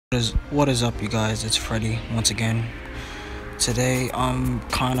What is up, you guys? It's Freddy once again. Today I'm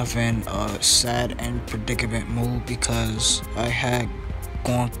kind of in a sad and predicament mood because I had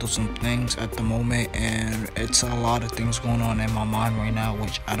gone through some things at the moment, and it's a lot of things going on in my mind right now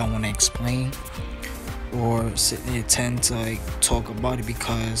which I don't want to explain or sit and tend to talk about it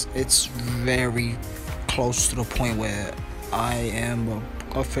because it's very close to the point where I am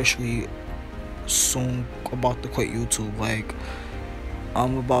officially soon about to quit YouTube.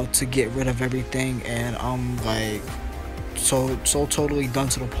 I'm about to get rid of everything, and I'm so totally done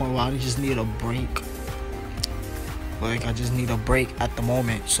to the point where I just need a break. I just need a break at the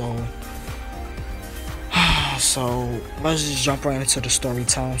moment. So let's just jump right into the story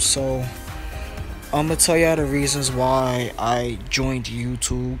time. So I'm gonna tell y'all the reasons why I joined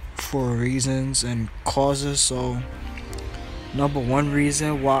YouTube, for reasons and causes. So number one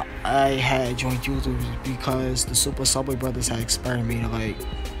reason why I had joined YouTube is because the Super Subway Brothers had inspired me to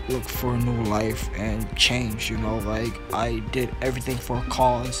look for a new life and change. I did everything for a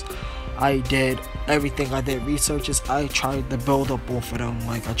cause. I did everything. I did researches. I tried to build up both of them.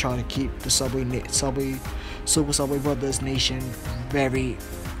 I tried to keep the Super Subway Brothers nation very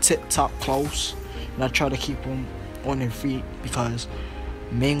tip top close, and I try to keep them on their feet because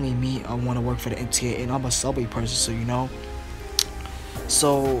mainly me, I want to work for the MTA, and I'm a Subway person,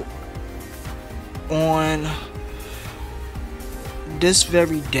 So on this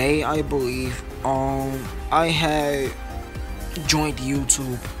very day, I believe, I had joined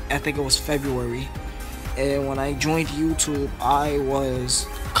YouTube. I think it was February, and when I joined YouTube, I was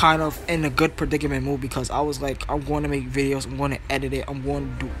kind of in a good predicament mood because I was like, I'm going to make videos, I'm going to edit it, I'm going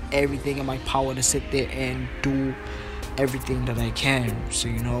to do everything in my power to sit there and do everything that I can.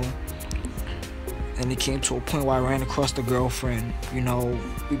 And it came to a point where I ran across the girlfriend.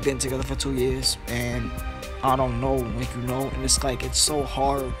 We've been together for 2 years, and I don't know, and it's so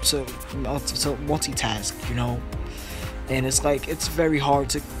hard to multitask, and it's very hard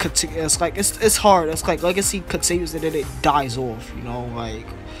to continue. It's hard. Legacy continues and then it dies off,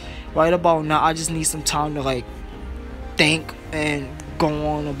 right about now I just need some time to think and go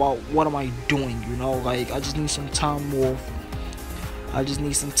on about what am I doing, I just need some time off. I just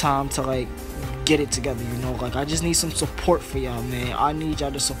need some time to get it together, I just need some support for y'all, man. I need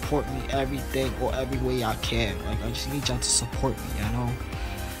y'all to support me everything or every way I can. I just need y'all to support me,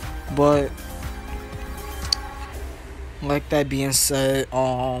 But that being said,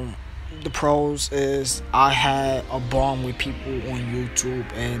 the pros is I had a bond with people on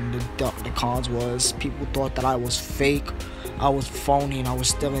YouTube, and the cons was people thought that I was fake, I was phony, and I was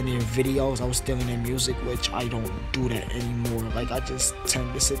stealing their videos, I was stealing their music, which I don't do that anymore. I just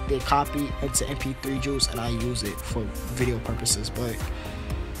tend to sit there, copy into MP3 juice, and I use it for video purposes. But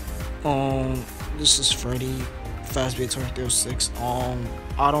this is Freddy, Fastbeat 2306.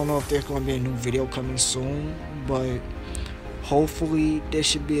 I don't know if there's gonna be a new video coming soon, but hopefully there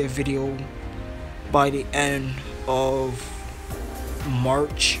should be a video by the end of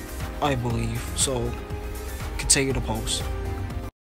March, I believe. So continue to post.